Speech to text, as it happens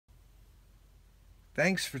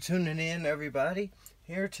Thanks for tuning in, everybody.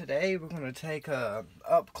 Here today we're going to take a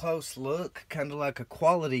up-close look, kind of like a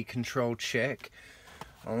quality control check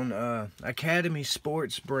on Academy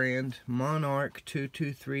Sports brand Monarch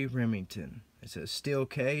 223 Remington. It's a steel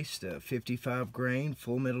cased, 55 grain,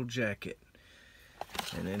 full metal jacket.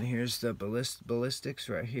 And then here's the ballistics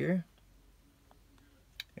right here.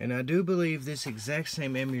 And I do believe this exact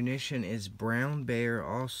same ammunition is Brown Bear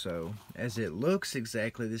also, as it looks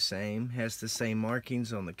exactly the same, has the same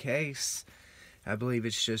markings on the case. I believe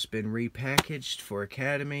it's just been repackaged for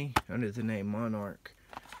Academy under the name Monarch.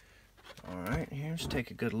 Alright, let's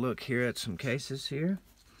take a good look here at some cases here.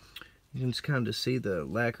 You can just kind of see the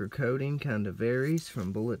lacquer coating kind of varies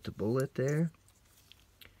from bullet to bullet there.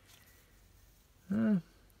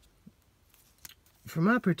 From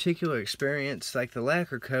my particular experience, like the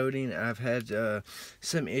lacquer coating, I've had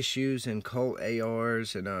some issues in Colt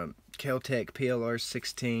ARs and Kel-Tec PLR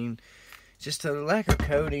 16. Just the lacquer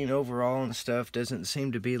coating overall and stuff doesn't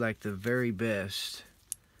seem to be like the very best.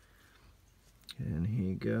 And here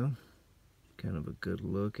you go. Kind of a good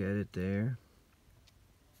look at it there.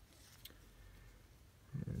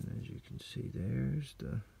 And as you can see, there's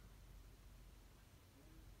the...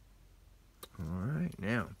 Alright,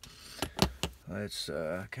 now... let's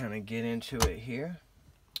kind of get into it here.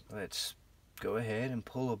 Let's go ahead and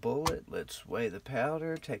pull a bullet. Let's weigh the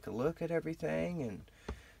powder, take a look at everything, and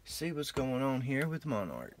see what's going on here with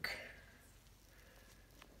Monarch.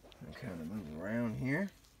 I kind of move around here.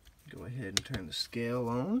 Go ahead and turn the scale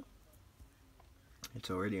on. It's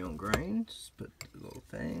already on grains. Put the little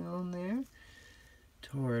thing on there.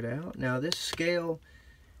 Tore it out. Now this scale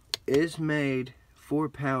is made for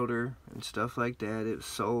powder and stuff like that. It was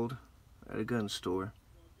sold at a gun store,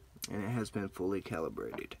 and it has been fully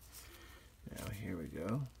calibrated. Now here we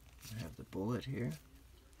go. I have the bullet here.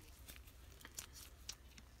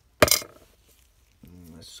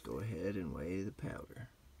 And let's go ahead and weigh the powder.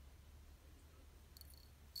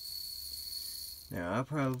 Now I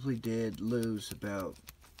probably did lose about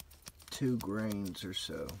 2 grains or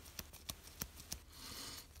so.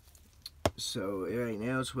 So right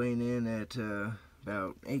now it's weighing in at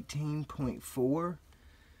about 18.4.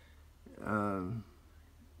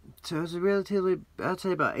 So it's a relatively, I'd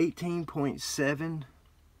say about 18.7,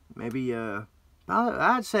 maybe,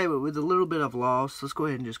 I'd say with a little bit of loss, let's go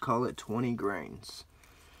ahead and just call it 20 grains,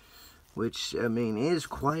 which, I mean, is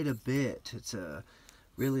quite a bit. It's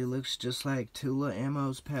really looks just like Tula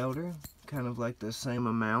Ammo's powder, kind of like the same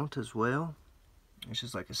amount as well. It's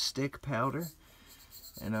just like a stick powder.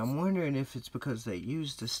 And I'm wondering if it's because they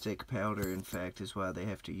use the stick powder, in fact, is why they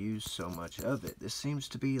have to use so much of it. This seems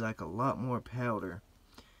to be like a lot more powder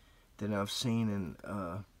than I've seen in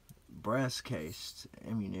brass-cased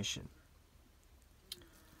ammunition.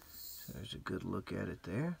 So there's a good look at it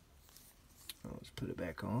there. Let's put it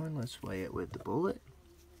back on. Let's weigh it with the bullet.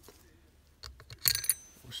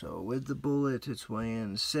 So with the bullet, it's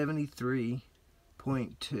weighing 73.2.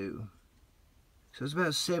 So it's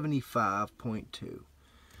about 75.2.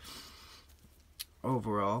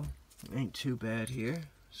 Overall, ain't too bad here.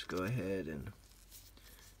 Let's go ahead and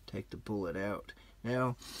take the bullet out.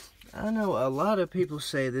 Now, I know a lot of people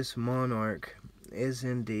say this Monarch is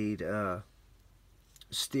indeed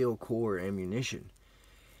steel core ammunition.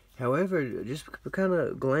 However, just kind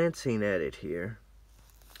of glancing at it here,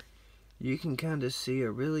 you can kind of see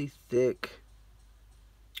a really thick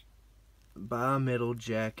bimetal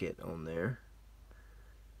jacket on there.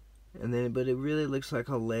 And then, but it really looks like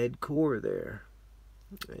a lead core there.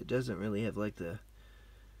 It doesn't really have like the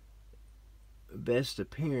best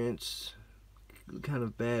appearance, kind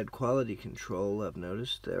of bad quality control, I've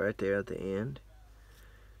noticed right there at the end.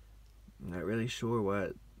 I'm not really sure why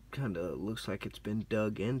it kind of looks like it's been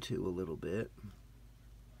dug into a little bit.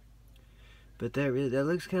 But that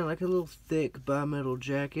looks kind of like a little thick bimetal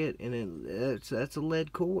jacket, and that's a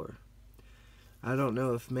lead core. I don't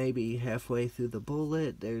know if maybe halfway through the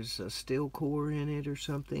bullet there's a steel core in it or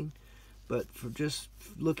something. But for just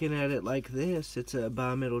looking at it like this, it's a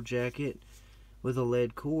bimetal jacket with a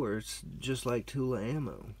lead core. It's just like Tula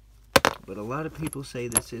ammo. But a lot of people say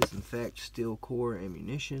this is in fact steel core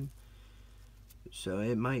ammunition. So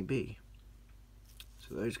it might be.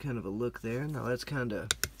 So there's kind of a look there. Now let's kind of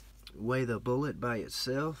weigh the bullet by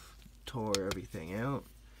itself. Tore everything out.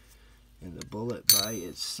 And the bullet by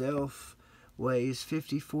itself weighs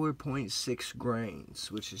 54.6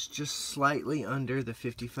 grains, which is just slightly under the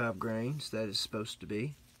 55 grains that it's supposed to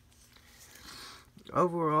be.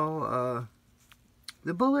 Overall,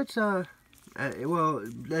 the bullets, well,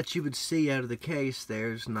 that you would see out of the case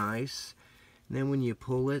there is nice. And then when you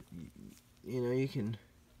pull it, you know, you can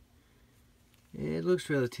It looks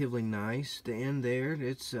relatively nice. The end there,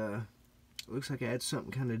 it's looks like I had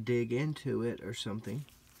something kind of dig into it or something.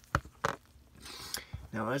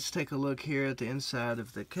 Now let's take a look here at the inside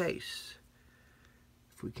of the case,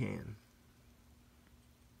 if we can.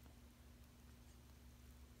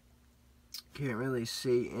 Can't really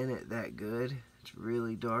see in it that good. It's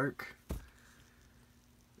really dark.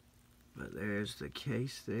 But there's the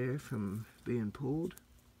case there from being pulled.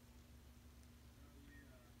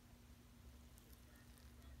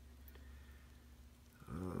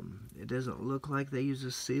 It doesn't look like they use a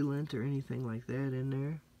sealant or anything like that in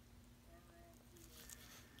there.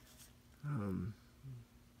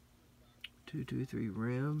 223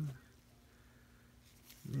 rim.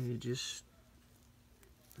 And it just,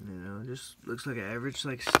 just looks like an average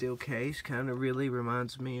steel case. Kind of really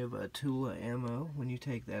reminds me of a Tula ammo when you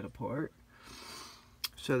take that apart.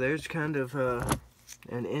 So there's kind of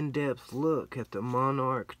an in-depth look at the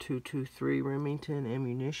Monarch 223 Remington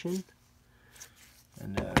ammunition.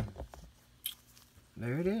 And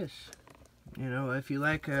there it is. If you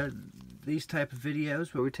like these type of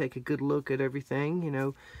videos where we take a good look at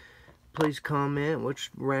everything, please comment which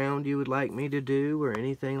round you would like me to do or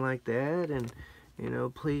anything like that. And,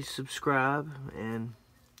 please subscribe, and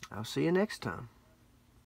I'll see you next time.